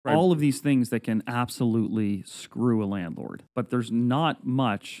all of these things that can absolutely screw a landlord. But there's not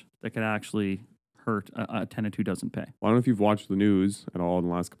much that could actually hurt a tenant who doesn't pay. Well, I don't know if you've watched the news at all in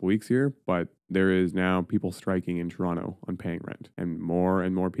the last couple of weeks here, but there is now people striking in Toronto on paying rent. And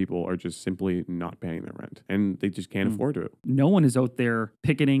more people are just simply not paying their rent. And they just can't afford to. No one is out there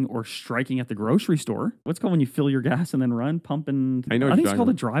picketing or striking at the grocery store. What's called when you fill your gas and then run, pumping? I know I think it's called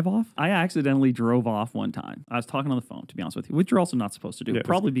a drive off. I accidentally drove off one time. I was talking on the phone, to be honest with you, which you're also not supposed to do. Yeah,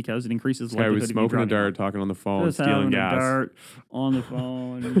 probably because it increases the guy likelihood was of you smoking a driving dart, off. talking on the phone, Just stealing having gas. a dart on the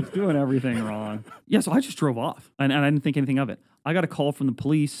phone, just doing everything wrong. Yeah, so I just drove off, and I didn't think anything of it. I got a call from the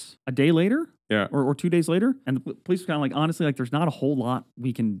police a day later, or 2 days later, and the police was kind of like, honestly, like, there's not a whole lot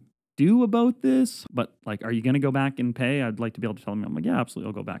we can do about this, but like, are you going to go back and pay? I'd like to be able to tell them. I'm like, yeah, absolutely,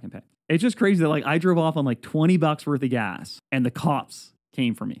 I'll go back and pay. It's just crazy that like I drove off on like $20 worth of gas, and the cops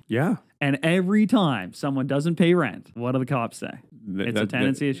came for me. Yeah. And every time someone doesn't pay rent, what do the cops say? It's a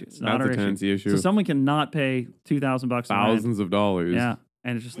tenancy issue. It's not our issue. Tenancy issue. So someone cannot pay $2,000 thousands of dollars. Yeah.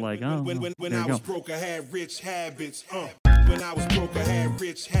 And it's just like, oh, when I was broke, I had rich habits. When I was broke, I had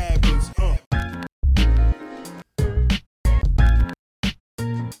rich habits.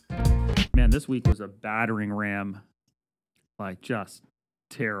 Man, this week was a battering ram, like just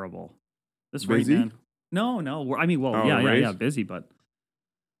terrible. This busy? rate, man. No. I mean, well, right? yeah, busy, but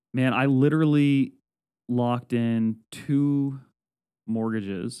man, I literally locked in 2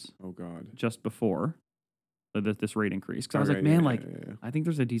 mortgages. Oh God. Just before this rate increase, because I was like, man, I think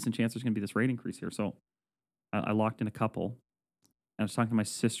there's a decent chance there's going to be this rate increase here. So I locked in a couple, and I was talking to my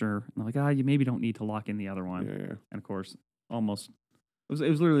sister, and I'm like, you maybe don't need to lock in the other one. Yeah. And of course, it was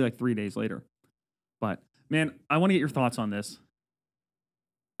literally like 3 days later. But man, I want to get your thoughts on this.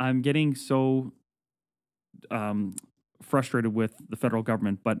 I'm getting so frustrated with the federal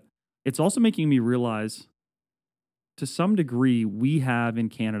government, but it's also making me realize, to some degree, we have in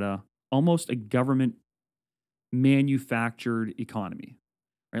Canada almost a government manufactured economy,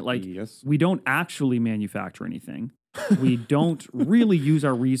 right? Like, yes. We don't actually manufacture anything. We don't really use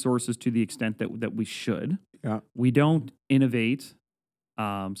our resources to the extent that we should. Yeah. We don't innovate.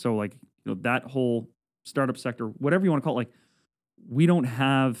 So like, that whole startup sector, whatever you want to call it, like, we don't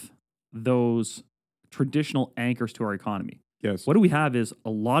have those traditional anchors to our economy. Yes. What do we have is a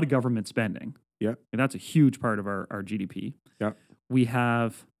lot of government spending. Yeah. And that's a huge part of our GDP. Yeah. We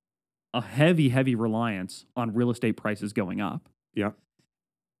have a heavy reliance on real estate prices going up. Yeah.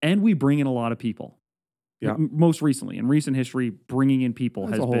 And we bring in a lot of people. Yeah. Most recently, in recent history, bringing in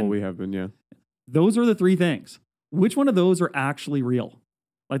people As a whole, we have been, yeah. Those are the 3 things. Which one of those are actually real?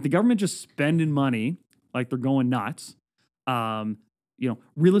 Like, the government just spending money like they're going nuts.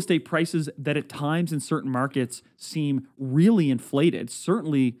 Real estate prices that at times in certain markets seem really inflated,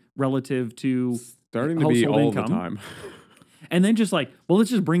 certainly relative to starting to be all income. the time. And then just like, well,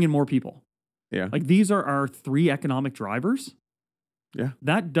 let's just bring in more people. Yeah. Like, these are our 3 economic drivers. Yeah.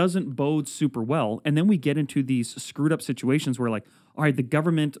 That doesn't bode super well. And then we get into these screwed up situations where, like, all right, the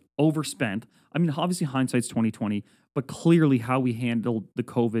government overspent. I mean, obviously hindsight's 2020, but clearly how we handled the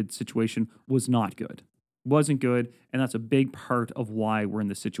COVID situation was not good. Wasn't good. And that's a big part of why we're in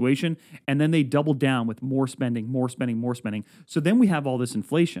this situation. And then they doubled down with more spending. So then we have all this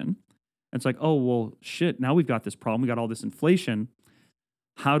inflation. And it's like, oh, well, shit, now we've got this problem. We got all this inflation.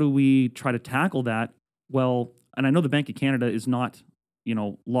 How do we try to tackle that? Well, and I know the Bank of Canada is not,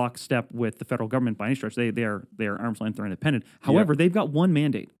 lockstep with the federal government by any stretch. They are arm's length, they're independent. However, they've got one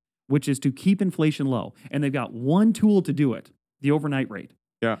mandate, which is to keep inflation low. And they've got one tool to do it, the overnight rate.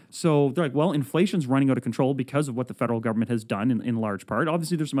 Yeah. So they're like, well, inflation's running out of control because of what the federal government has done in large part.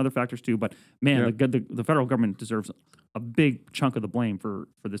 Obviously, there's some other factors too, but man, the federal government deserves a big chunk of the blame for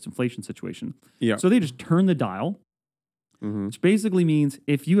this inflation situation. Yeah. So they just turn the dial, which basically means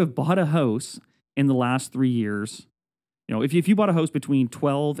if you have bought a house in the last 3 years, if you bought a house between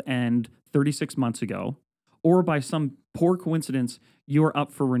 12 and 36 months ago, or by some poor coincidence, you're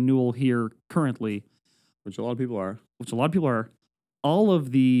up for renewal here currently, which a lot of people are, all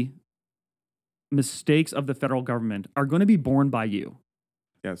of the mistakes of the federal government are going to be borne by you.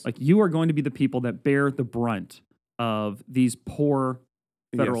 Yes. Like, you are going to be the people that bear the brunt of these poor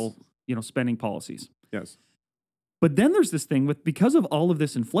federal, spending policies. Yes. But then there's this thing because of all of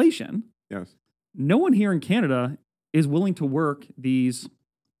this inflation, no one here in Canada is willing to work these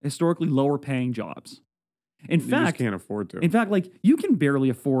historically lower paying jobs. In fact, just can't afford to. In fact, like, you can barely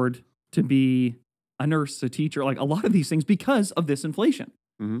afford to be a nurse, a teacher, like a lot of these things because of this inflation.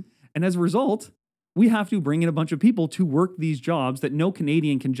 Mm-hmm. And as a result, we have to bring in a bunch of people to work these jobs that no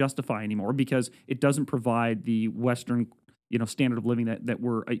Canadian can justify anymore because it doesn't provide the Western, standard of living that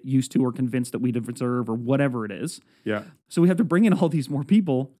we're used to or convinced that we deserve or whatever it is. Yeah. So we have to bring in all these more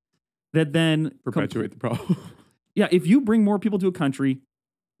people that then Perpetuate the problem. yeah, if you bring more people to a country,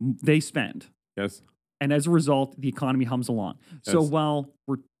 they spend. Yes. And as a result, the economy hums along. So Yes. while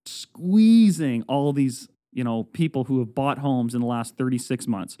we're squeezing all these, people who have bought homes in the last 36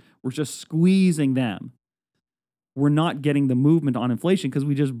 months, we're just squeezing them. We're not getting the movement on inflation because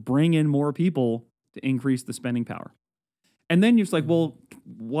we just bring in more people to increase the spending power. And then you're just like, well,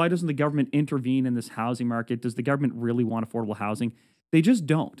 why doesn't the government intervene in this housing market? Does the government really want affordable housing? They just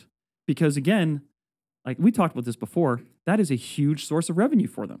don't. Because again, like we talked about this before, that is a huge source of revenue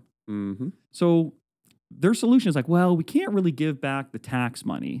for them. Mm-hmm. So their solution is like, well, we can't really give back the tax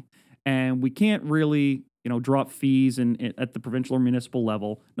money and we can't really, drop fees at the provincial or municipal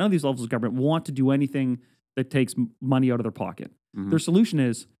level. None of these levels of government want to do anything that takes money out of their pocket. Mm-hmm. Their solution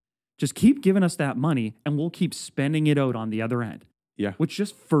is just keep giving us that money and we'll keep spending it out on the other end. Yeah. Which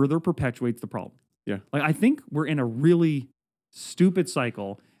just further perpetuates the problem. Yeah. Like I think we're in a really stupid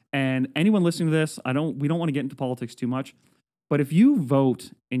cycle. And anyone listening to this, we don't want to get into politics too much. But if you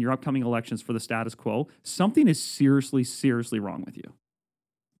vote in your upcoming elections for the status quo, something is seriously, seriously wrong with you.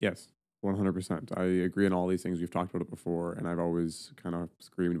 Yes, 100%. I agree on all these things. We've talked about it before, and I've always kind of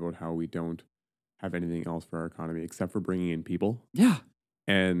screamed about how we don't have anything else for our economy except for bringing in people. Yeah.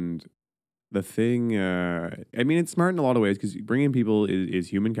 And the thing, it's smart in a lot of ways because bringing in people is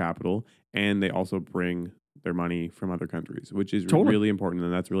human capital, and they also bring their money from other countries, which is Totally. really important.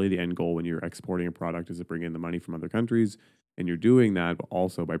 And that's really the end goal when you're exporting a product is to bring in the money from other countries. And you're doing that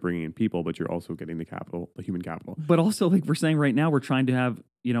also by bringing in people, but you're also getting the capital, the human capital. But also, like we're saying right now, we're trying to have,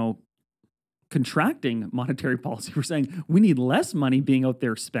 contracting monetary policy. We're saying we need less money being out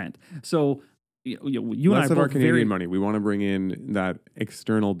there spent. So you Less and I of our both Canadian money. We want to bring in that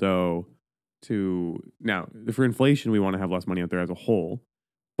external dough now, for inflation, we want to have less money out there as a whole,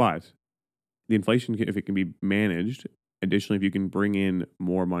 but the inflation, if it can be managed, additionally, if you can bring in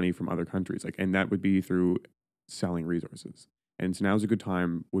more money from other countries, and that would be through selling resources. And so now's a good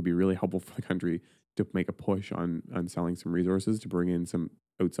time, would be really helpful for the country to make a push on selling some resources to bring in some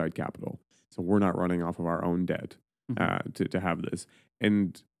outside capital. So we're not running off of our own debt to have this.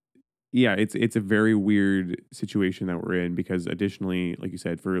 And yeah, it's a very weird situation that we're in because additionally, like you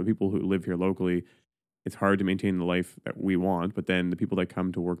said, for people who live here locally, it's hard to maintain the life that we want. But then the people that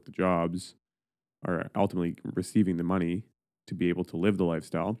come to work the jobs are ultimately receiving the money to be able to live the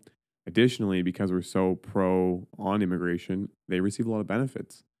lifestyle. Additionally, because we're so pro on immigration, they receive a lot of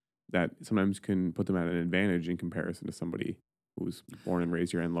benefits that sometimes can put them at an advantage in comparison to somebody who's born and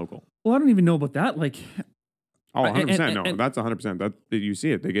raised here and local. Well, I don't even know about that. Like, oh, 100%. No, and- that's 100%. That you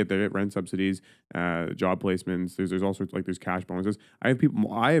see it. They get rent subsidies, job placements. There's all sorts, there's cash bonuses. I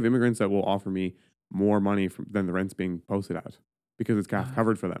have immigrants that will offer me more money than the rent's being posted at because it's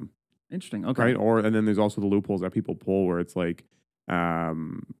covered for them. Interesting. Okay. Right. And then there's also the loopholes that people pull where it's like,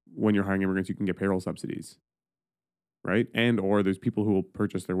 when you're hiring immigrants, you can get payroll subsidies. Right. And or there's people who will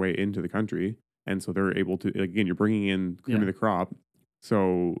purchase their way into the country. And so they're able to, again, you're bringing in cream of the crop.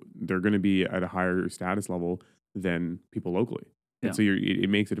 So they're going to be at a higher status level than people locally. Yeah. And so it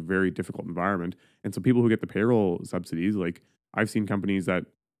makes it a very difficult environment. And so people who get the payroll subsidies, like I've seen companies that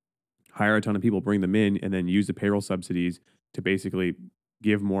hire a ton of people, bring them in, and then use the payroll subsidies to basically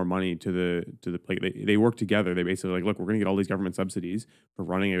give more money to the plate. They work together. They basically like, look, we're going to get all these government subsidies for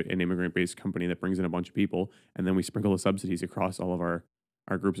running an immigrant-based company that brings in a bunch of people, and then we sprinkle the subsidies across all of our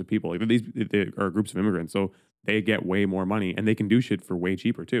groups of people. Like they are groups of immigrants, so they get way more money, and they can do shit for way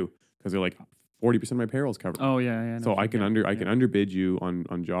cheaper too, because they're like 40% of my payroll is covered. Oh yeah. So I can underbid you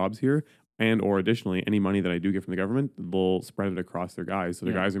on jobs here. And or additionally, any money that I do get from the government, they'll spread it across their guys. So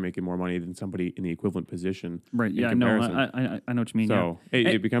the guys are making more money than somebody in the equivalent position. Right. Yeah. Comparison. No. I know what you mean. So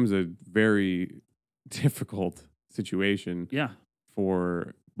it becomes a very difficult situation. Yeah.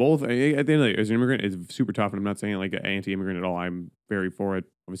 For both. At the end of the day, as an immigrant, it's super tough. And I'm not saying like anti-immigrant at all. I'm very for it.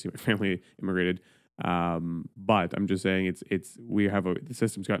 Obviously, my family immigrated. But I'm just saying the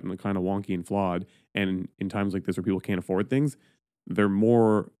system's gotten kind of wonky and flawed. And in times like this where people can't afford things, they're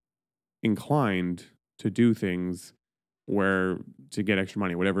more inclined to do things to get extra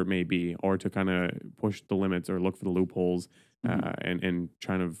money, whatever it may be, or to kind of push the limits or look for the loopholes, and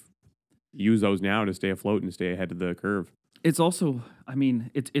trying to use those now to stay afloat and stay ahead of the curve. It's also,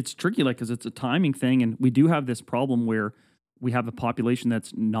 it's tricky, like, because it's a timing thing, and we do have this problem where we have a population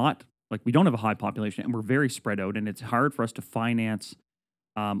that's not, like, we don't have a high population, and we're very spread out, and it's hard for us to finance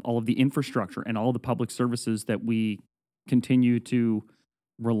all of the infrastructure and all the public services that we continue to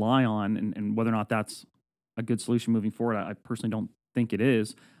rely on, and whether or not that's a good solution moving forward, I personally don't think it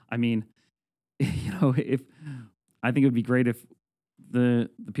is. I mean, if I think it would be great if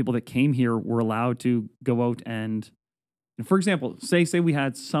the people that came here were allowed to go out and For example, say we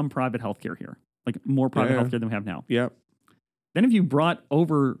had some private healthcare here, like more private Yeah. healthcare than we have now. Yep. Then if you brought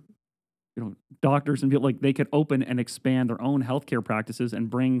over, doctors and people, like they could open and expand their own healthcare practices and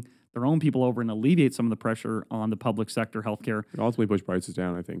bring their own people over and alleviate some of the pressure on the public sector healthcare. It ultimately push prices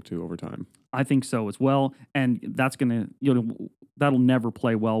down, I think, too, over time. I think so as well, and that's gonna, that'll never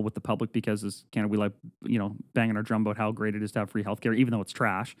play well with the public because as Canada, we like, banging our drum about how great it is to have free healthcare, even though it's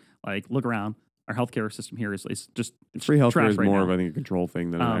trash. Like, look around, our healthcare system here is just Free healthcare trash is right more now. of, I think, a control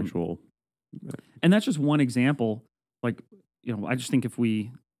thing than an actual. And that's just one example. Like, I just think if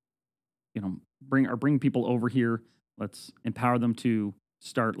we, bring people over here, let's empower them to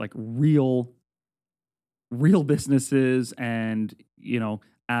start like real businesses and,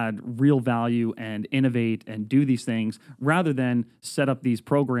 add real value and innovate and do these things rather than set up these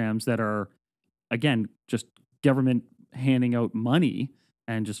programs that are, again, just government handing out money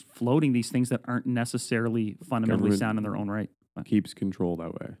and just floating these things that aren't necessarily fundamentally Government sound in their own right. Keeps control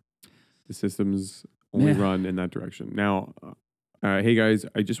that way. The systems only Yeah. run in that direction. Now, hey guys,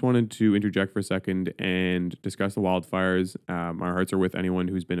 I just wanted to interject for a second and discuss the wildfires. Our hearts are with anyone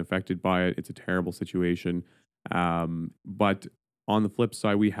who's been affected by it. It's a terrible situation. But on the flip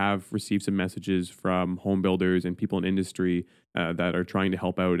side, we have received some messages from home builders and people in industry that are trying to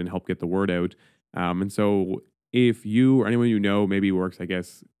help out and help get the word out. And so if you or anyone you know maybe works, I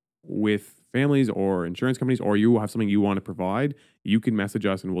guess, with families or insurance companies, or you have something you want to provide, you can message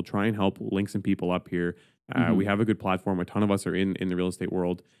us and we'll try and help link some people up here. We have a good platform. A ton of us are in the real estate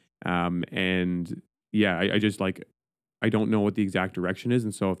world. And yeah, I just like, I don't know what the exact direction is.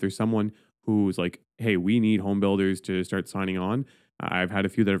 And so if there's someone who's like, hey, we need home builders to start signing on. I've had a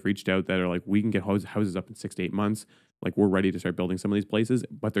few that have reached out that are like, we can get houses up in 6 to 8 months. Like, we're ready to start building some of these places,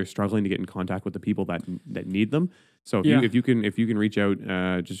 but they're struggling to get in contact with the people that need them. So if you can reach out,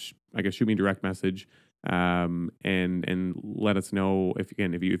 just, I guess, shoot me a direct message, and let us know if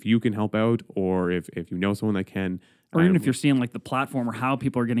you can help out, or if you know someone that can, or even if you're seeing like the platform or how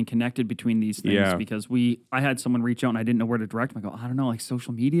people are getting connected between these things. Yeah. Because I had someone reach out and I didn't know where to direct them. I go, I don't know, like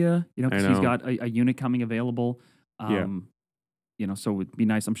social media, because he's got a unit coming available. So it'd be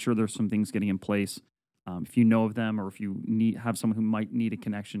nice. I'm sure there's some things getting in place. If you know of them, or if you have someone who might need a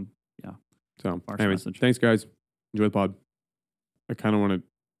connection. Yeah. So Fire anyways, message. thanks guys. Enjoy the pod. I kind of want to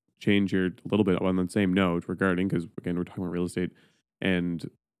change here a little bit on the same note regarding, because again, we're talking about real estate and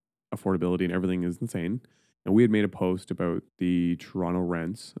affordability and everything is insane. And we had made a post about the Toronto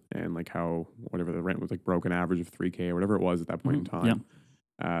rents and like how whatever the rent was, like broke an average of $3,000 or whatever it was at that point in time.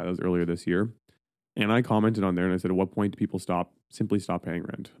 That was earlier this year. And I commented on there and I said, at what point do people simply stop paying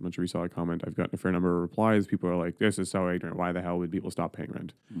rent? I'm not sure if you saw a comment. I've gotten a fair number of replies. People are like, this is so ignorant. Why the hell would people stop paying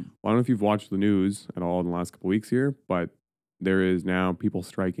rent? Well, I don't know if you've watched the news at all in the last couple of weeks here, but there is now people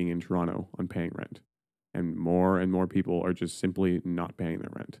striking in Toronto on paying rent. And more people are just simply not paying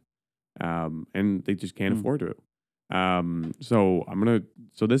their rent. And they just can't afford to. So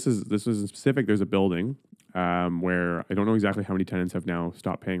this is specific. There's a building where I don't know exactly how many tenants have now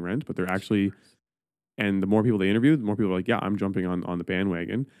stopped paying rent, but they're actually, and the more people they interviewed, the more people are like, yeah, I'm jumping on the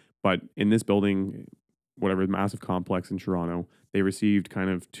bandwagon. But in this building, whatever, massive complex in Toronto, they received kind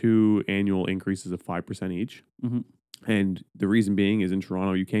of 2 annual increases of 5% each. And the reason being is in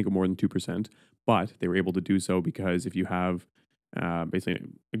Toronto, you can't go more than 2%, but they were able to do so because if you have basically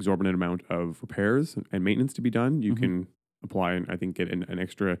an exorbitant amount of repairs and maintenance to be done, you can apply and I think get an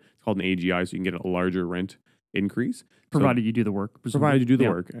extra, it's called an AGI, so you can get a larger rent increase. Provided you do the work. Provided you do the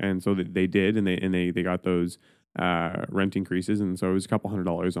work. And so they did, and they got those rent increases. And so it was a couple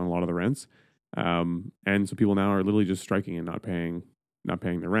 $100s on a lot of the rents. And so people now are literally just striking and not paying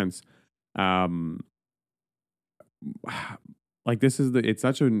their rents. Like it's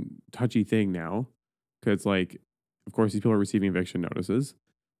such a touchy thing now, because like, of course, these people are receiving eviction notices,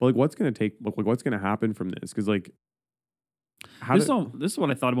 but like, what's going to happen from this? Because like, this is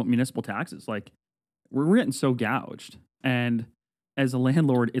what I thought about municipal taxes. Like, we're getting so gouged, and as a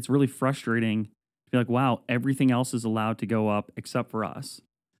landlord, it's really frustrating to be like, wow, everything else is allowed to go up except for us,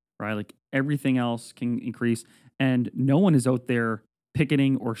 right? Like, everything else can increase, and no one is out there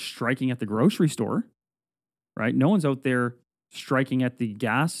picketing or striking at the grocery store, right? No one's out there striking at the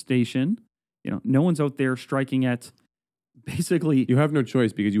gas station. No one's out there striking at basically. You have no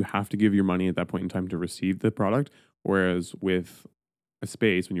choice because you have to give your money at that point in time to receive the product. Whereas with a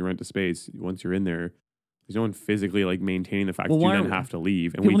space, when you rent a space, once you're in there, there's no one physically like maintaining the fact that you then have to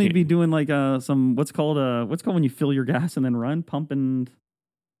leave. And people need to be doing like some what's called when you fill your gas and then run, pump and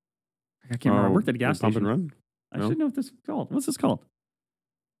I can't remember. I worked at a gas pump station. and run. I should know what this is called. What's this called?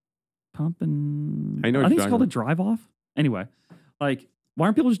 Pump and I know. I think it's called a drive off. Anyway, like, why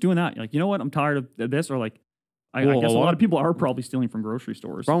aren't people just doing that? You're like, you know what? I'm tired of this, or like, I Well, guess a lot of people are probably stealing from grocery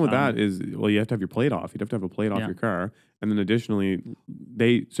stores. The problem with that is, well, you have to have your plate off. You'd have to have a plate off Yeah. your car, and then additionally,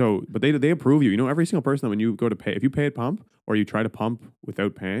 they approve you. You know, every single person that when you go to pay, if you pay at pump or you try to pump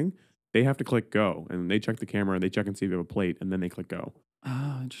without paying, they have to click go, and they check the camera and they check and see if you have a plate, and then they click go.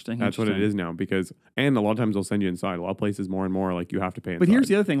 Oh, interesting. That's what it is now and a lot of times they'll send you inside. A lot of places more and more like you have to pay inside. But here's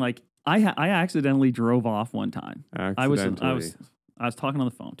the other thing: like I accidentally drove off one time. I was talking on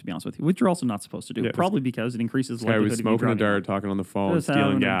the phone, to be honest with you, which you're also not supposed to do. Yeah, probably because it increases the This guy likelihood was of you smoking a driving dart, talking on the phone, Just stealing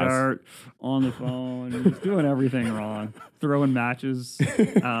having a gas. dart on the phone, and just doing everything wrong, throwing matches.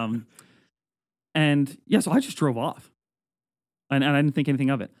 And yeah, so I just drove off. And I didn't think anything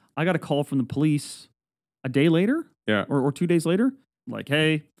of it. I got a call from the police a day later, Yeah. or 2 days later, like,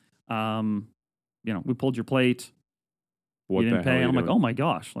 hey, we pulled your plate. What You the didn't hell pay. are you I'm like, doing? oh my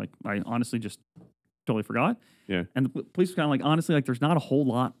gosh. Like, I honestly just totally forgot. Yeah. And the police were kind of like, honestly, like, there's not a whole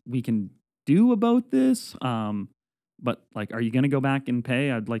lot we can do about this. But like, are you going to go back and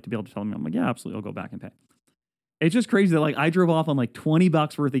pay? I'd like to be able to tell them. I'm like, yeah, absolutely. I'll go back and pay. It's just crazy that like I drove off on like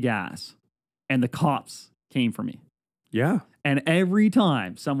 $20 worth of gas and the cops came for me. Yeah. And every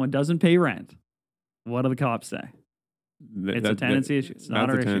time someone doesn't pay rent, what do the cops say? It's a tenancy issue. It's not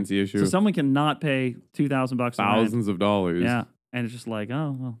That's our a tenancy issue. So someone cannot pay $2,000 Thousands of dollars. Yeah. And it's just like,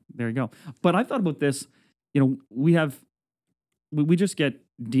 oh, well, there you go. But I thought about this, we just get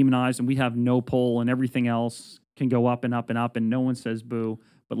demonized and we have no pull and everything else can go up and up and up and no one says boo.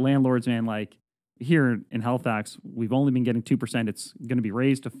 But landlords, man, like here in Halifax, we've only been getting 2%. It's going to be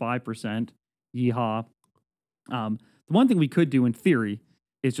raised to 5%. Yeehaw. The one thing we could do in theory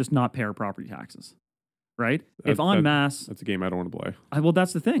is just not pay our property taxes, right? If en masse, that's a game I don't want to play. well,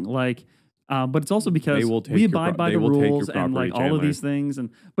 that's the thing. Like, but it's also because They will take we your abide by they the will take your rules and like property, all of Chandler. these things.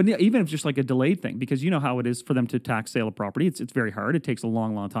 But yeah, even if it's just like a delayed thing, because you know how it is for them to tax sale of property. It's very hard. It takes a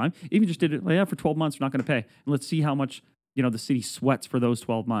long, long time. Even just did it, for 12 months, we're not going to pay. And let's see how much the city sweats for those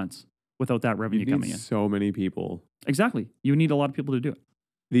 12 months without that revenue You need coming in. so many people. Exactly. You need a lot of people to do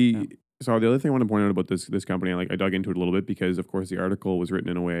it. So the other thing I want to point out about this company, I dug into it a little bit because of course the article was written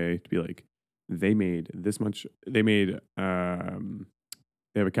in a way to be like, they made this much. They made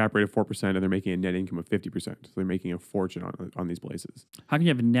they have a cap rate of 4% and they're making a net income of 50%. So they're making a fortune on these places. How can you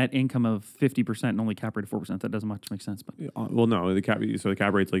have a net income of 50% and only cap rate of 4%? That doesn't much make sense. But Well, no, the cap rate's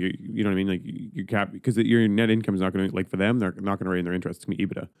like, you know what I mean? Like your cap, because your net income is not going to, like for them, they're not going to rate in their interest. It's going to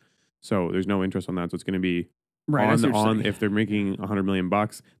be EBITDA. So there's no interest on that. So it's going to be if they're making $100 million,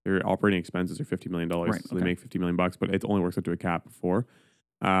 their operating expenses are $50 million. Right, So they make $50 million, but it only works up to a cap of 4.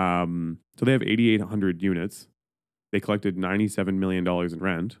 So they have 8,800 units. They collected $97 million in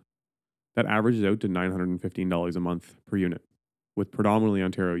rent. That averages out to $915 a month per unit with predominantly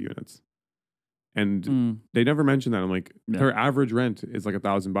Ontario units. And they never mentioned that. I'm like, their average rent is like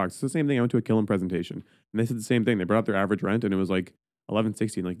 $1,000. It's the same thing. I went to a Killam presentation and they said the same thing. They brought up their average rent and it was like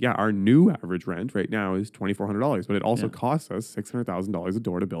 $1,160. Like, yeah, our new average rent right now is $2,400, but it also costs us $600,000 a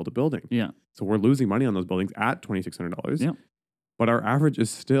door to build a building. Yeah. So we're losing money on those buildings at $2,600. Yeah. But our average is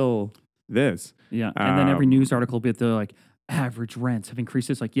still this. Yeah. And then every news article will be the like average rents have increased.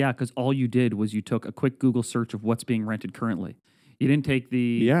 It's like, yeah, because all you did was you took a quick Google search of what's being rented currently. You didn't take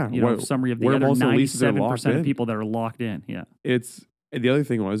the summary of the other 97% of people that are locked in. Yeah. It's the other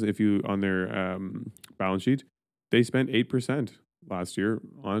thing was if you on their balance sheet, they spent 8% last year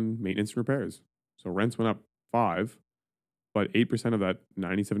on maintenance and repairs. So rents went up 5, but 8% of that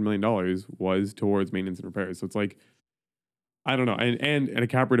 $97 million was towards maintenance and repairs. So it's like, I don't know. And at a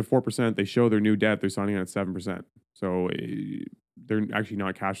cap rate of 4%, they show their new debt. They're signing on at 7%. So they're actually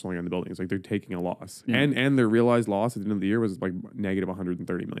not cash flowing on the buildings. Like they're taking a loss. Yeah. And their realized loss at the end of the year was like negative $130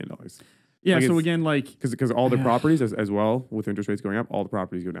 million. Yeah. Like so again, like because all their properties as well with interest rates going up, all the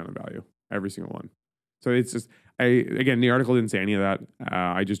properties go down in value, every single one. So it's just the article didn't say any of that.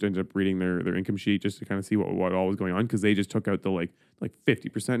 I just ended up reading their income sheet just to kind of see what all was going on because they just took out the like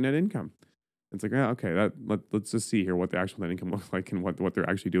 50% net income. It's like, okay, let's just see here what the actual net income looks like and what they're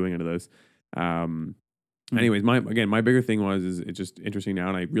actually doing into this. Anyways, my bigger thing is it's just interesting now,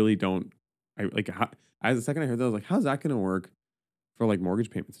 and I really don't. As the second I heard that, I was like, how's that going to work for like mortgage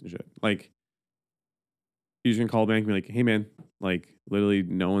payments and shit? Like, you're just gonna call the bank and be like, hey man, like literally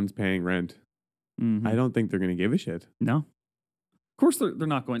no one's paying rent. Mm-hmm. I don't think they're gonna give a shit. No, of course they're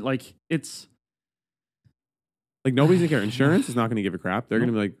not going. Like it's like nobody's gonna care. Insurance is not gonna give a crap. They're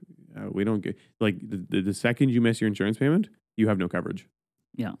gonna be like, we don't get like the second you miss your insurance payment, you have no coverage.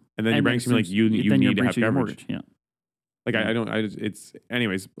 Yeah, and then your bank's gonna be like, you need to have coverage. Yeah, like it's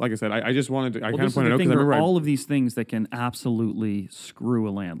anyways. Like I said, I just wanted to. I kind of pointed out because there are all of these things that can absolutely screw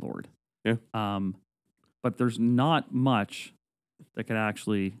a landlord. Yeah. But there's not much that could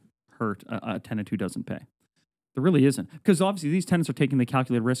actually hurt a tenant who doesn't pay. There really isn't. Because obviously these tenants are taking the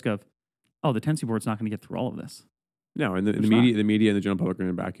calculated risk of, oh, the tenancy board's not going to get through all of this. No, and the There's media, the media and the general public are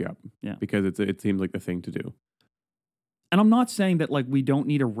going to back you up. Yeah. Because it seems like the thing to do. And I'm not saying that like we don't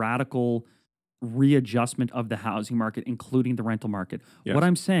need a radical readjustment of the housing market, including the rental market. Yes. What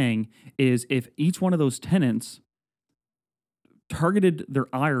I'm saying is if each one of those tenants targeted their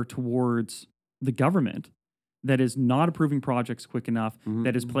ire towards the government that is not approving projects quick enough,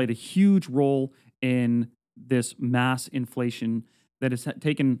 that has played a huge role in this mass inflation, that has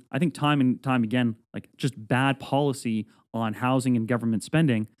taken, I think, time and time again, like just bad policy on housing and government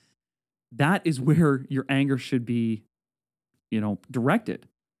spending, that is where your anger should be, directed.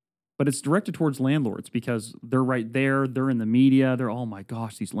 But it's directed towards landlords because they're right there. They're in the media. They're, oh my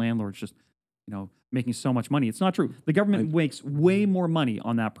gosh, these landlords just, making so much money. It's not true. The government makes way more money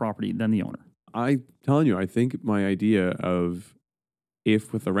on that property than the owner. I'm telling you, I think my idea of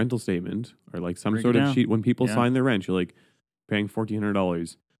if with a rental statement or like some Break sort it of down. sheet, when people Yeah. sign their rent, you're like paying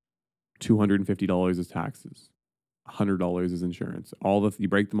 $1,400, $250 is taxes, $100 is insurance. You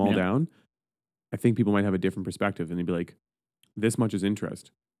break them all Yeah. down. I think people might have a different perspective and they'd be like, this much is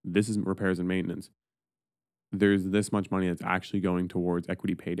interest. This is repairs and maintenance. There's this much money that's actually going towards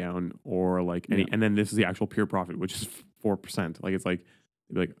equity pay down or like any, Yeah. and then this is the actual pure profit, which is 4%. Like, it's like,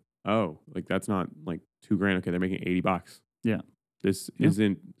 they'd be like, oh, like that's not like $2,000. Okay. They're making $80. Yeah. This Yeah.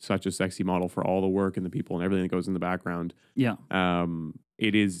 isn't such a sexy model for all the work and the people and everything that goes in the background. Yeah.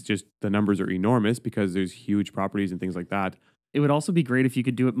 It is just the numbers are enormous because there's huge properties and things like that. It would also be great if you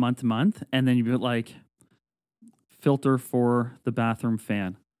could do it month to month and then you'd be like, filter for the bathroom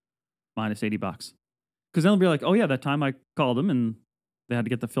fan, minus $80. Because then they'll be like, oh yeah, that time I called them and they had to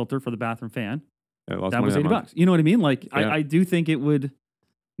get the filter for the bathroom fan. I lost That money was $80. month. You know what I mean? Like, Yeah. I do think it would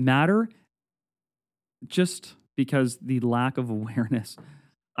matter just because the lack of awareness.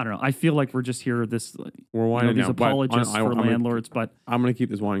 I don't know. I feel like we're just here these We're winding these down, but apologists for landlords, but I'm going to keep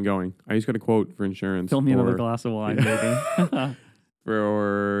this wine going. I just got a quote for insurance. fill me another for- glass of wine, baby.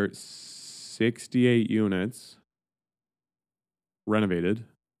 For 68 units renovated.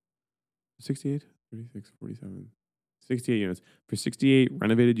 68, 36, 47. 68 units. For 68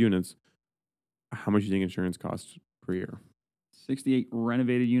 renovated units, how much do you think insurance costs per year? 68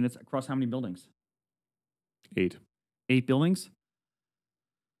 renovated units across how many buildings? 8. 8 buildings?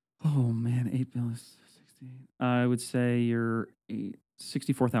 Oh man, 8 buildings. 68. I would say you're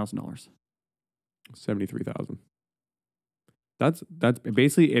 $64,000. 73,000. That's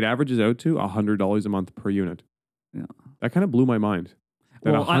basically, it averages out to $100 a month per unit. Yeah. That kind of blew my mind.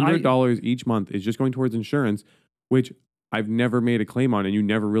 That Well, $100 each month is just going towards insurance, which I've never made a claim on, and you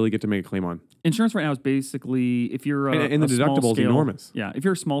never really get to make a claim on. Insurance right now is basically if you're And the small deductible is scale, enormous. Yeah, if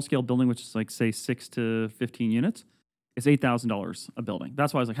you're a small scale building, which is like say 6 to 15 units, it's $8,000 a building.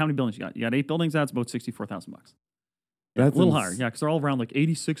 That's why I was like, how many buildings you got? You got 8 buildings. That's about $64,000. Yeah, That's a little higher, yeah, because they're all around like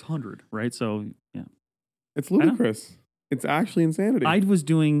 8,600, right? So yeah, It's ludicrous. It's actually insanity. I was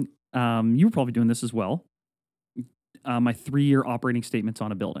doing. You were probably doing this as well. My 3-year operating statements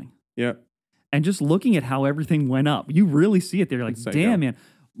on a building. Yeah. And just looking at how everything went up, you really see it there. You're like, It's psycho. damn, man.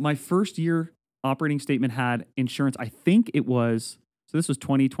 My first year operating statement had insurance. I think it was, so this was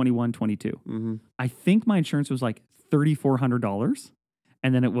 2021, 22. Mm-hmm. I think my insurance was like $3,400.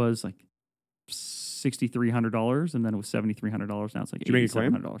 And then it was like $6,300. And then it was $7,300. Now it's like Did you make a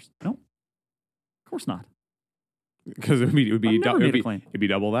claim? $8,700. No, of course not. Because it would be I've never made a claim. It'd be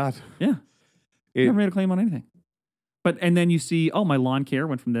double that. Yeah. It- Never made a claim on anything. But, and then you see, oh, my lawn care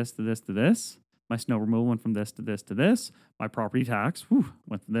went from this to this to this. My snow removal went from this to this to this. My property tax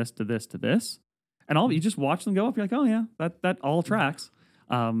went from this to this to this. And all you just watch them go up. You're like, oh yeah, that all tracks.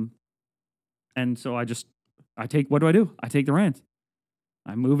 And so I take, what do? I take the rent.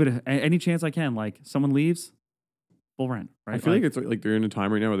 I move it any chance I can. Like someone leaves, full rent. Right? I feel like it's like they're in a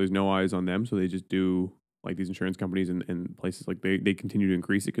time right now where there's no eyes on them, so they just do like these insurance companies and places like they continue to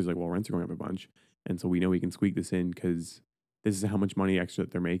increase it because like, well, rents are going up a bunch, and so we know we can squeak this in because this is how much money extra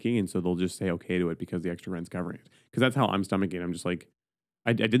that they're making, and so they'll just say okay to it because the extra rent's covering it. Because that's how I'm stomaching it. I'm just like,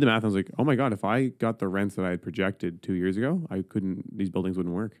 I did the math. I was like, oh my god, if I got the rents that I had projected 2 years ago, these buildings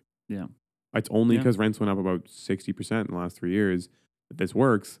wouldn't work. Yeah. It's only Yeah. because rents went up about 60% in the last 3 years that this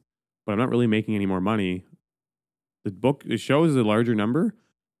works, but I'm not really making any more money. It shows a larger number,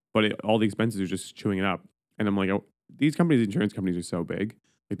 but all the expenses are just chewing it up. And I'm like, oh, these insurance companies are so big,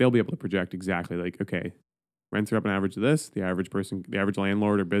 like they'll be able to project exactly like, okay, rents are up an average of this. The average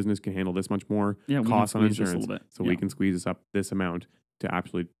landlord or business can handle this much more yeah, we can costs on squeeze this a insurance. little bit. So Yeah. we can squeeze this up this amount to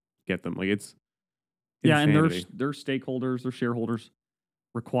actually get them. Like it's Yeah, and insanity. their stakeholders, their shareholders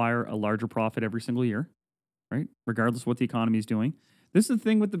require a larger profit every single year, right? Regardless of what the economy is doing. This is the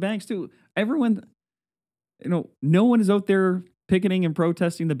thing with the banks too. Everyone, no one is out there picketing and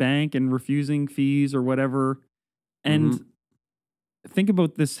protesting the bank and refusing fees or whatever. And Mhm. think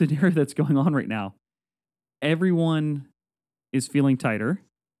about this scenario that's going on right now. Everyone is feeling tighter.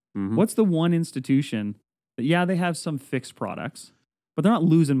 Mhm. What's the one institution that, yeah, they have some fixed products, but they're not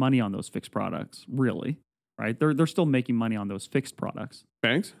losing money on those fixed products, really, right? They're still making money on those fixed products.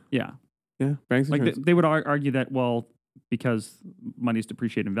 Banks? Yeah. Yeah, banks Like insurance. they would argue that, well, because money is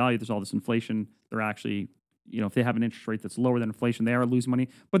depreciating in value, there's all this inflation. They're actually, if they have an interest rate that's lower than inflation, they are losing money,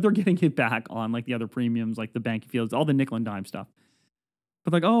 but they're getting it back on like the other premiums, like the bank fields, all the nickel and dime stuff.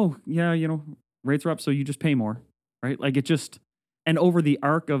 But like, oh yeah, rates are up, so you just pay more, right? Like it just, and over the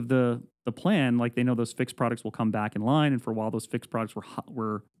arc of the plan, like they know those fixed products will come back in line, and for a while those fixed products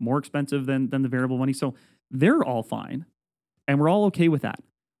were more expensive than the variable money, so they're all fine, and we're all okay with that.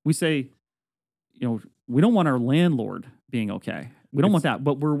 We say, we don't want our landlord being okay. We don't want It's that,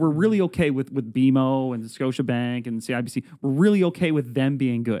 but we're really okay with BMO and Scotiabank and CIBC. We're really okay with them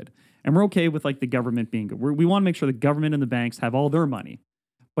being good, and we're okay with like the government being good. We want to make sure the government and the banks have all their money,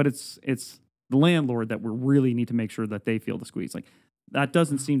 but it's the landlord that we really need to make sure that they feel the squeeze. Like that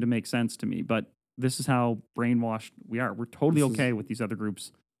doesn't seem to make sense to me, but this is how brainwashed we are. We're totally This is okay with these other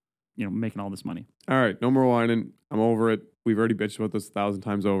groups, making all this money. all right. No more whining. I'm over it. We've already bitched about this 1,000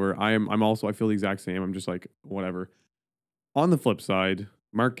 times over. I'm also. I feel the exact same. I'm just like whatever. On the flip side,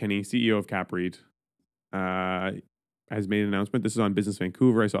 Mark Kenny, CEO of CapREIT, has made an announcement. This is on Business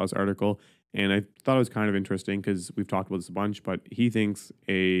Vancouver. I saw this article, and I thought it was kind of interesting because we've talked about this a bunch. But he thinks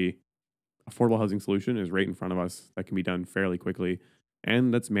a affordable housing solution is right in front of us that can be done fairly quickly,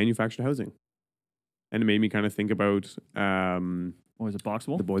 and that's manufactured housing. And it made me kind of think about Oh, is it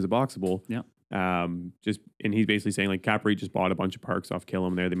boxable? the boys of Boxable. Yeah. And he's basically saying like CapREIT just bought a bunch of parks off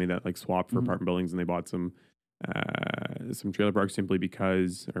Killam there. They made that like swap for Mhm. apartment buildings, and they bought some trailer parks simply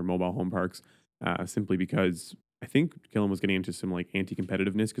because, or mobile home parks, simply because I think Killam was getting into some like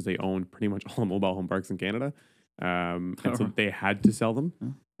anti-competitiveness because they owned pretty much all the mobile home parks in Canada, and so they had to sell them.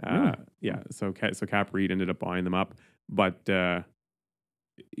 Really? Yeah, so CapREIT ended up buying them up, but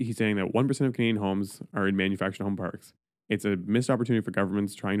he's saying that 1% of Canadian homes are in manufactured home parks. It's a missed opportunity for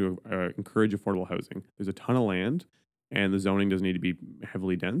governments trying to encourage affordable housing. There's a ton of land, and the zoning doesn't need to be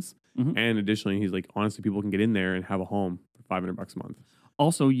heavily dense. Mhm. And additionally, he's like, honestly, people can get in there and have a home for $500 a month.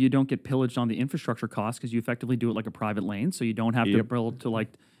 Also, you don't get pillaged on the infrastructure costs because you effectively do it like a private lane. So you don't have to Yep. build to like,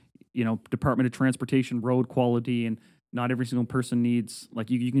 Department of Transportation, road quality, and not every single person needs, like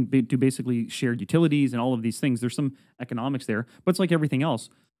you can do basically shared utilities and all of these things. There's some economics there, but it's like everything else.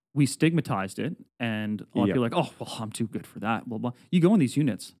 We stigmatized it, and a lot of Yep. people are like, oh, well, I'm too good for that. Blah, blah. You go in these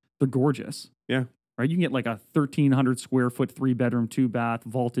units, they're gorgeous. Yeah. Right? You can get like a 1,300 square foot, 3-bedroom, 2-bath,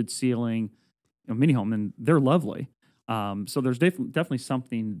 vaulted ceiling, mini home, and they're lovely. So there's definitely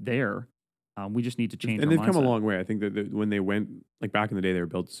something there. We just need to change. And our they've come a mindset. long way. I think that when they went, like back in the day, they were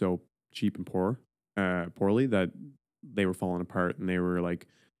built so cheap and poorly that they were falling apart, and they were like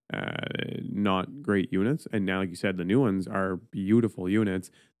not great units. And now, like you said, the new ones are beautiful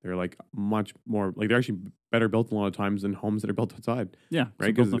units. They're like much more, like they're actually better built a lot of times than homes that are built outside, Yeah,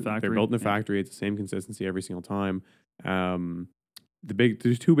 right? built Because in a factory. they're built in a Yeah. factory. It's the same consistency every single time.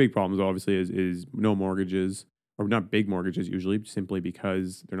 There's two big problems. Obviously, is no mortgages, or not big mortgages usually, simply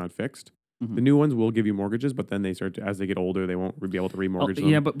because they're not fixed. Mhm. The new ones will give you mortgages, but then they start to, as they get older, they won't be able to remortgage them.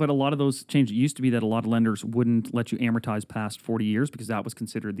 Yeah, but a lot of those changed. It used to be that a lot of lenders wouldn't let you amortize past 40 years because that was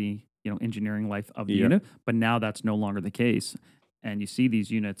considered the engineering life of the Yep. unit. But now that's no longer the case, and you see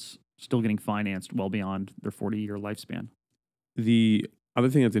these units still getting financed well beyond their 40-year lifespan. The other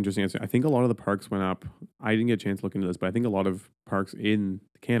thing that's interesting is I think a lot of the parks went up. I didn't get a chance to look into this, but I think a lot of parks in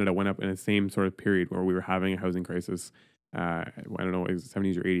Canada went up in the same sort of period where we were having a housing crisis. I don't know, it was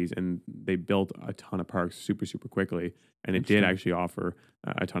 70s or 80s, and they built a ton of parks super, super quickly, and it did Interesting. actually offer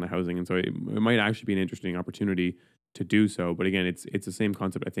a ton of housing, and so it might actually be an interesting opportunity to do so. But again, it's the same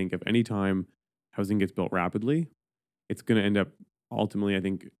concept. I think if any time housing gets built rapidly, it's going to end up ultimately, I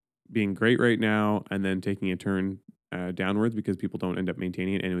think, being great right now and then taking a turn downwards because people don't end up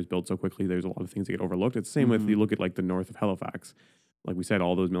maintaining it, and it was built so quickly. There's a lot of things that get overlooked. It's the same with, you look at like the north of Halifax, like we said,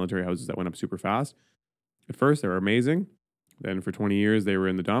 all those military houses that went up super fast. At first, they were amazing. Then for 20 years, they were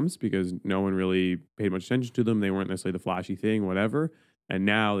in the dumps because no one really paid much attention to them. They weren't necessarily the flashy thing, whatever. And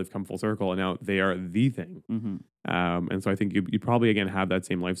now they've come full circle, and now they are the thing. Mm-hmm. And so I think you probably again have that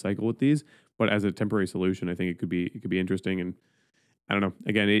same life cycle with these, but as a temporary solution, I think it could be interesting. And I don't know.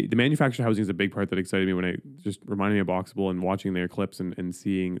 Again, the manufactured housing is a big part that excited me when I just reminded me of Boxable and watching their clips and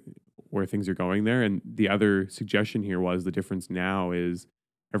seeing where things are going there. And the other suggestion here was the difference now is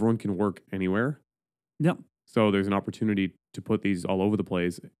everyone can work anywhere. Yep. So there's an opportunity to put these all over the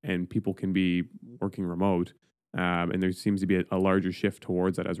place, and people can be working remote. And there seems to be a larger shift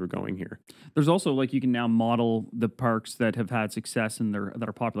towards that as we're going here. There's also like you can now model the parks that have had success and that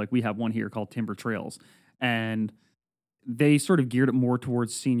are popular. Like we have one here called Timber Trails, and they sort of geared it more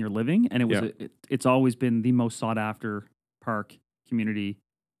towards senior living, and it was Yeah. it's always been the most sought after park community,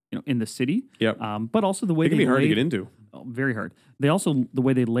 in the city. Yep. But also the way It can they be hard to laid- get into. Oh, very hard. They also the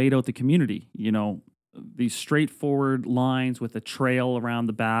way they laid out the community, these straightforward lines with a trail around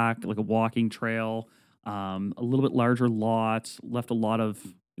the back, like a walking trail, a little bit larger lots, left a lot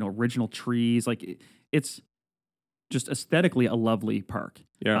of original trees. Like it's just aesthetically a lovely park.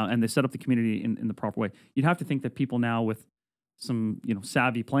 Yeah. And they set up the community in the proper way. You'd have to think that people now with some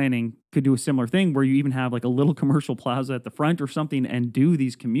savvy planning could do a similar thing where you even have like a little commercial plaza at the front or something and do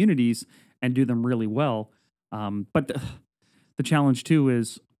these communities and do them really well. But the challenge too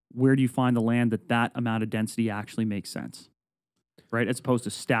is where do you find the land that amount of density actually makes sense, right? As opposed to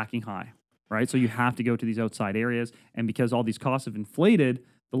stacking high, right? So you have to go to these outside areas, and because all these costs have inflated,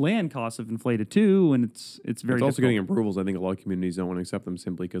 the land costs have inflated too, and it's very. It's also difficult. getting approvals. I think a lot of communities don't want to accept them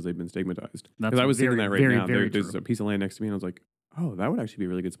simply because they've been stigmatized. That's Because I was thinking very, that right very, now. very There's true. a piece of land next to me, and I was like, oh, that would actually be a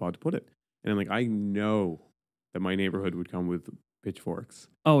really good spot to put it. And I'm like, I know that my neighborhood would come with pitchforks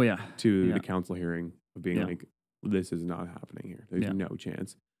Oh yeah, to Yeah. the council hearing of being Yeah. like, this is not happening here. There's Yeah. no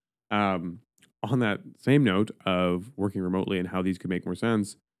chance. On that same note of working remotely and how these could make more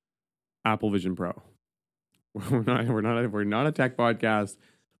sense, Apple Vision Pro. We're not a tech podcast,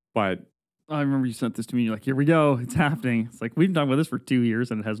 but I remember you sent this to me. You're like, here we go, it's happening. It's like we've been talking about this for 2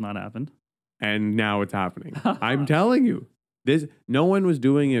 years and it has not happened. and now it's happening. I'm telling you, no one was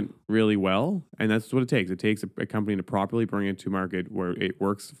doing it really well, and that's what it takes. It takes a company to properly bring it to market where it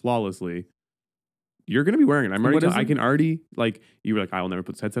works flawlessly. You're going to be wearing it. I can already, like, you were like, I will never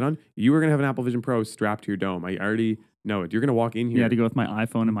put this headset on. You were going to have an Apple Vision Pro strapped to your dome. I already know it. You're going to walk in You here had to go with my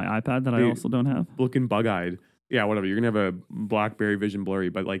iPhone and my iPad that I Dude. also don't have. looking bug-eyed. Yeah, whatever. You're going to have a BlackBerry Vision blurry,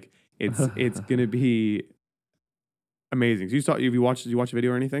 but like it's going to be amazing. So you watched the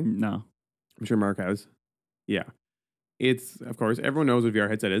video or anything? No. I'm sure Mark has. Yeah. It's, of course, everyone knows what VR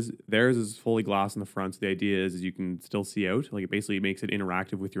headset is. Theirs is fully glass in the front. So the idea is you can still see out. Like it basically makes it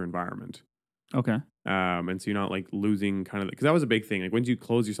interactive with your environment. Okay. And so you're not like losing kind of, because that was a big thing. Like once you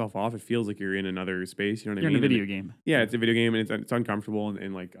close yourself off, it feels like you're in another space. You know what You're I mean? in a And video game. yeah, it's a video game and it's uncomfortable.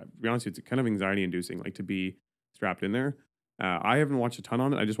 And like, to be honest with you, it's kind of anxiety inducing, like to be strapped in there. I haven't watched a ton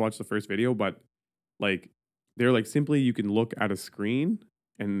on it. I just watched the first video, but like they're like simply you can look at a screen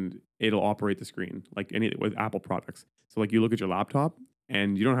and it'll operate the screen like any with Apple products. So like you look at your laptop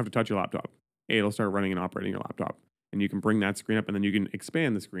and you don't have to touch your laptop. It'll start running and operating your laptop. And you can bring that screen up and then you can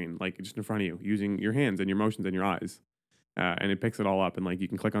expand the screen like just in front of you using your hands and your motions and your eyes. And it picks it all up and like you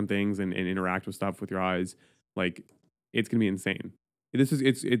can click on things and interact with stuff with your eyes. Like it's going to be insane. It's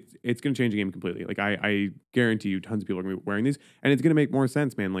going to change the game completely. Like I guarantee you tons of people are going to be wearing these and it's going to make more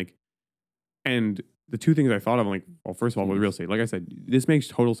sense, man. Like, and the two things I thought of, I'm like, well, first of all, with real estate, like I said, this makes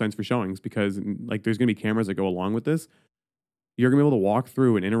total sense for showings because like there's going to be cameras that go along with this. You're going to be able to walk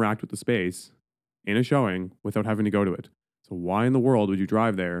through and interact with the space in a showing without having to go to it. So why in the world would you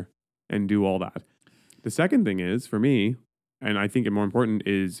drive there and do all that? The second thing is for me, and I think it more important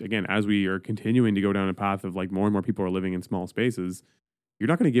is, again, as we are continuing to go down a path of like more and more people are living in small spaces, you're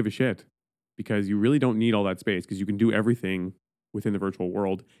not going to give a shit because you really don't need all that space because you can do everything within the virtual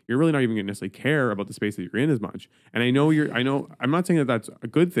world. You're really not even going to necessarily care about the space that you're in as much. And I know I'm not saying that that's a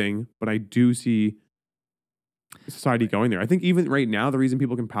good thing, but I do see society going there. I think even right now, the reason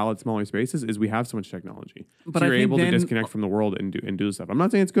people can pallet smaller spaces is we have so much technology. But so I you're think able to then- disconnect from the world and do this stuff. I'm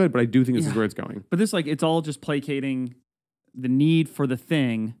not saying it's good, but I do think this is Yeah. where it's going. But this, like, it's all just placating the need for the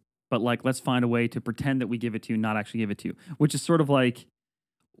thing, but like, let's find a way to pretend that we give it to you, not actually give it to you, which is sort of like,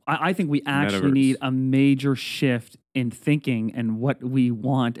 I think we actually Metaverse. need a major shift in thinking and what we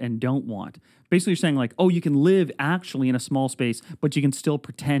want and don't want. Basically, you're saying like, oh, you can live actually in a small space, but you can still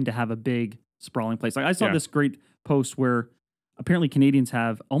pretend to have a big sprawling place. Like I saw Yeah. this great post where apparently Canadians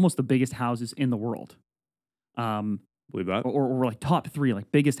have almost the biggest houses in the world. Believe that? Or like top 3,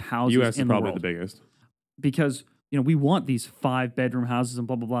 like biggest houses U.S. in is the probably world. the biggest. Because, we want these 5-bedroom houses and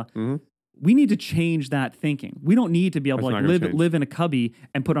blah, blah, blah. Mhm. We need to change that thinking. We don't need to be able That's to not like gonna live change. live in a cubby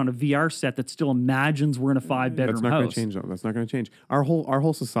and put on a VR set that still imagines we're in a 5-bedroom That's not going house. to change though. That's not going to change. Our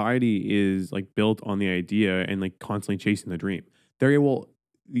whole society is like built on the idea and like constantly chasing the dream. We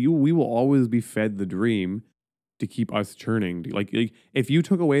will always be fed the dream to keep us churning. Like if you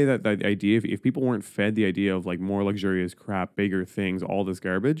took away that idea, if people weren't fed the idea of like more luxurious crap, bigger things, all this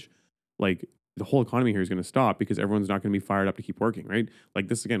garbage, like the whole economy here is going to stop because everyone's not going to be fired up to keep working, right? Like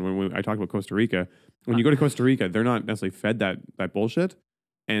this again, when I talked about Costa Rica, when you go to Costa Rica, they're not necessarily fed that bullshit,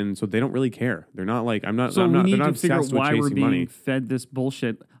 and so they don't really care. They're not like I'm not. So I'm not, we they're need not to figure out obsessed with why we're chasing being money. fed this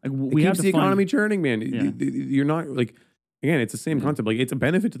bullshit. Like, It we keeps have to the economy find, churning, man. Yeah. You're not like again, it's the same concept. Like it's a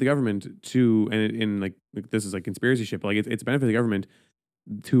benefit to the government to and like this is like conspiracy shit, but like it's a benefit to the government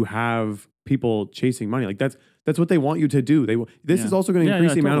to have people chasing money. Like that's what they want you to do. This is also going to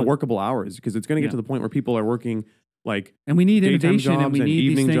increase the amount of totally. workable hours because it's going to get Yeah. to the point where people are working like And we need daytime innovation, and jobs we and need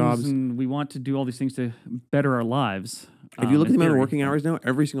these evening things, jobs. and we want to do all these things to better our lives. If you look at the in amount of theory. working hours now,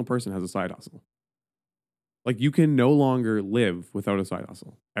 every single person has a side hustle. Like you can no longer live without a side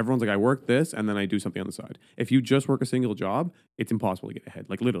hustle. Everyone's like, I work this and then I do something on the side. If you just work a single job, it's impossible to get ahead.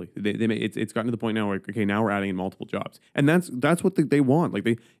 Like literally, it's gotten to the point now where okay, now we're adding in multiple jobs, and that's what they want.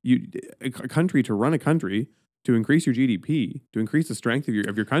 Like a country to run a country to increase your GDP, to increase the strength of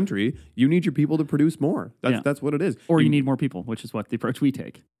your country, you need your people to produce more. That's what it is. Or you need more people, which is what the approach we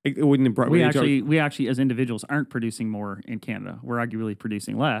take. It wouldn't. We actually, as individuals, aren't producing more in Canada. We're arguably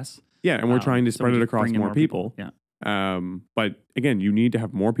producing less. Yeah, and we're trying to so spread we it just across bring in more people. Yeah. But again, you need to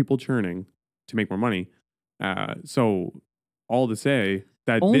have more people churning to make more money. So all to say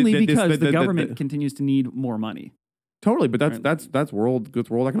that Only because the government continues to need more money. totally, but that's world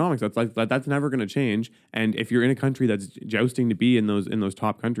economics. That's never going to change. And if you're in a country that's jousting to be in those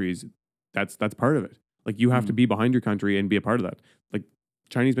top countries, that's part of it. Like you have to be behind your country and be a part of that. Like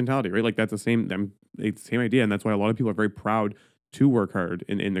Chinese mentality, right? Like that's the same idea, and that's why a lot of people are very proud to work hard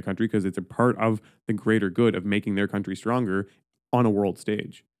in the country because it's a part of the greater good of making their country stronger on a world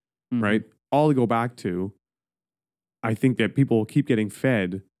stage, right? All to go back to, I think that people keep getting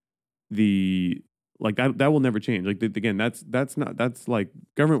fed like that will never change. Like again, that's like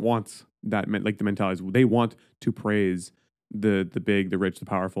government wants that like the mentality is they want to praise the big, the rich, the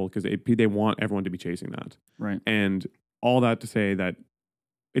powerful because they want everyone to be chasing that, Right. and all that to say that.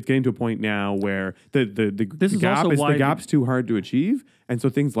 It's getting to a point now where the gap's too hard to achieve, and so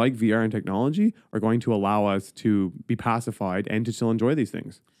things like VR and technology are going to allow us to be pacified and to still enjoy these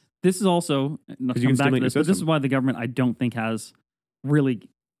things. This is also you can come back to stimulate your this, but this is system. why the government, I don't think, has really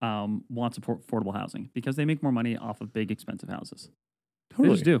wants affordable housing because they make more money off of big, expensive houses. Totally,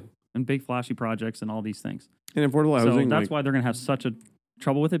 They just do, and big, flashy projects and all these things. and affordable housing. So that's why they're going to have such a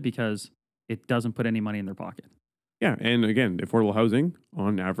trouble with it because it doesn't put any money in their pocket. Yeah, and again, affordable housing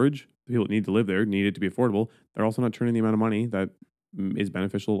on average, the people that need to live there need it to be affordable. They're also not churning the amount of money that is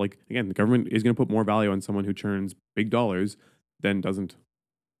beneficial. Like again, the government is going to put more value on someone who churns big dollars than doesn't.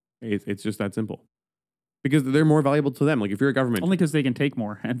 It's just that simple. Because they're more valuable to them. Like if you're a government, Only because they can take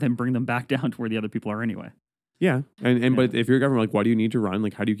more and then bring them back down to where the other people are anyway. yeah, and but if you're a government, like why do you need to run?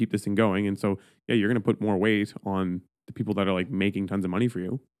 Like how do you keep this thing going? And so yeah, you're going to put more weight on the people that are like making tons of money for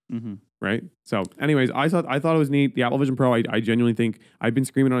you. Right. So, anyways, I thought it was neat. The Apple Vision Pro. I genuinely think I've been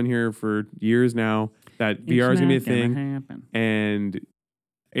screaming on here for years now that VR is gonna be a thing, and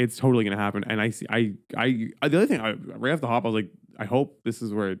it's totally gonna happen. And I see. The other thing, right off the hop, I was like, I hope this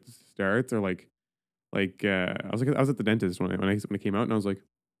is where it starts, or like I was at the dentist when it came out, and I was like,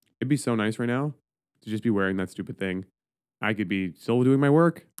 it'd be so nice right now to just be wearing that stupid thing. I could be still doing my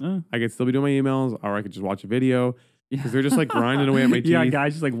work. I could still be doing my emails, or I could just watch a video. Because they're just like grinding away at my teeth. Yeah,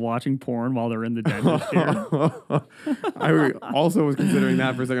 guys just like watching porn while they're in the dentist chair. I also was considering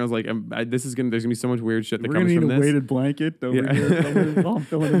that for a second. I was like, there's gonna be so much weird shit that comes from We're this. gonna need a weighted blanket over here while I'm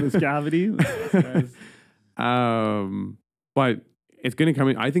filling in this cavity. But it's gonna come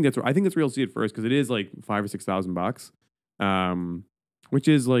in. I think that's where you'll see it first because it is like $5,000 or $6,000, which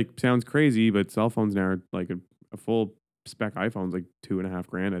is like sounds crazy, but cell phones now are like a full spec iPhone's like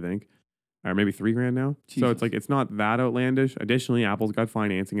 $2,500, I think. Or maybe $3,000 now. Jesus. So it's like, it's not that outlandish. Additionally, Apple's got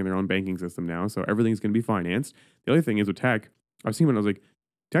financing in their own banking system now. So everything's going to be financed. The other thing is with tech, I've seen when I was like,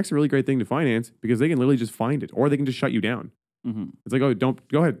 tech's a really great thing to finance because they can literally just find it or they can just shut you down. It's like, oh, go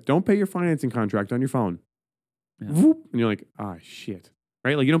ahead. Don't pay your financing contract on your phone. Yeah. Whoop, and you're like, ah, shit.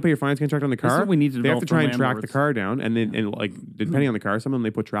 Right? Like you don't pay your finance contract on the This is car. what we need to They have to develop try for and track the landlords. car down. And then, and like, depending on the car, some of them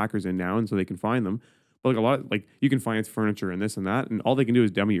they put trackers in now and so they can find them. But like like you can finance furniture and this and that, and all they can do is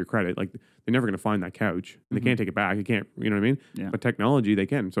dummy your credit. Like they're never going to find that couch, and they can't take it back. You can't, you know what I mean? Yeah. But technology, they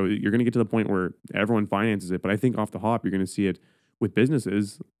can. So you're going to get to the point where everyone finances it. But I think off the hop, you're going to see it with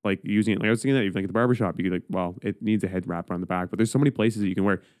businesses like using it. Like I was thinking that even like at the barbershop, you could like, well, it needs a head wrap on the back, but there's so many places that you can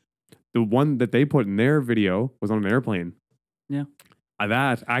wear. The one that they put in their video was on an airplane. Yeah.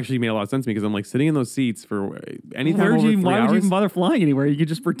 That actually made a lot of sense to me because I'm like sitting in those seats for anytime Why over 3 would you hours. even bother flying anywhere? You could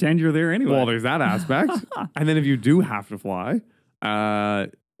just pretend you're there anyway. Well, there's that aspect. And then if you do have to fly,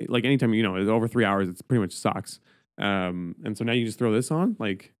 like anytime, it's over 3 hours, it's pretty much sucks. And so now you just throw this on,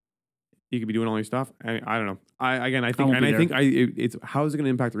 like you could be doing all your stuff. I don't know. I won't think be it's how is it going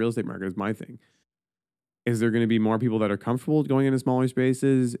to impact the real estate market is my thing. Is there going to be more people that are comfortable going into smaller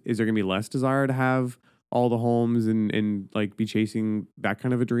spaces? Is there going to be less desire to have all the homes and like be chasing that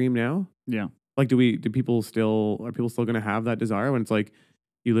kind of a dream now? Yeah. Like, are people still going to have that desire when it's like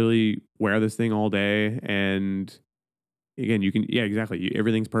you literally wear this thing all day and again, you can, yeah, exactly.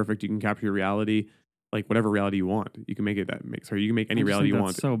 Everything's perfect. You can capture your reality, like whatever reality you want. You can make it that makes, you can make any I just reality think you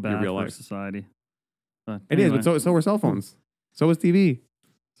that's want so in bad your real for life. society. But It is, anyway. but so are cell phones. So is TV.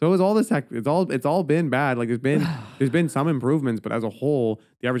 So is all this tech. It's all been bad. Like there's been some improvements, but as a whole,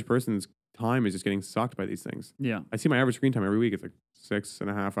 the average person's time is just getting sucked by these things. Yeah. I see my average screen time every week. It's like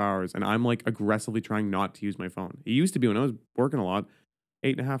 6.5 hours, and I'm like aggressively trying not to use my phone. It used to be when I was working a lot,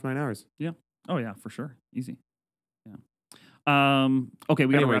 8.5, 9 hours. Yeah. Oh yeah, for sure. Easy. Yeah. Okay,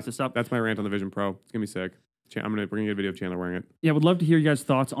 we gotta wrap Anyways, this up. That's my rant on the Vision Pro. It's gonna be sick. I'm gonna bring you a video of Chandler wearing it. Yeah, would love to hear you guys'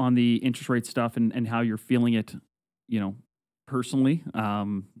 thoughts on the interest rate stuff and how you're feeling it, personally,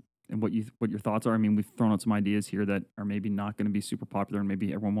 and what your thoughts are. I mean, we've thrown out some ideas here that are maybe not going to be super popular and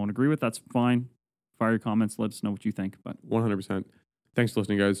maybe everyone won't agree with. That's fine. Fire your comments. Let us know what you think. But 100%. Thanks for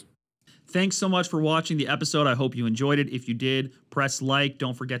listening, guys. Thanks so much for watching the episode. I hope you enjoyed it. If you did, press like.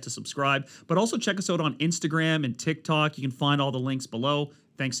 Don't forget to subscribe. But also check us out on Instagram and TikTok. You can find all the links below.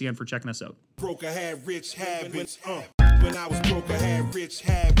 Thanks again for checking us out. Broke, I had rich habits. When I was broke, I had rich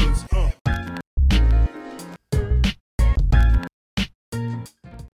habits.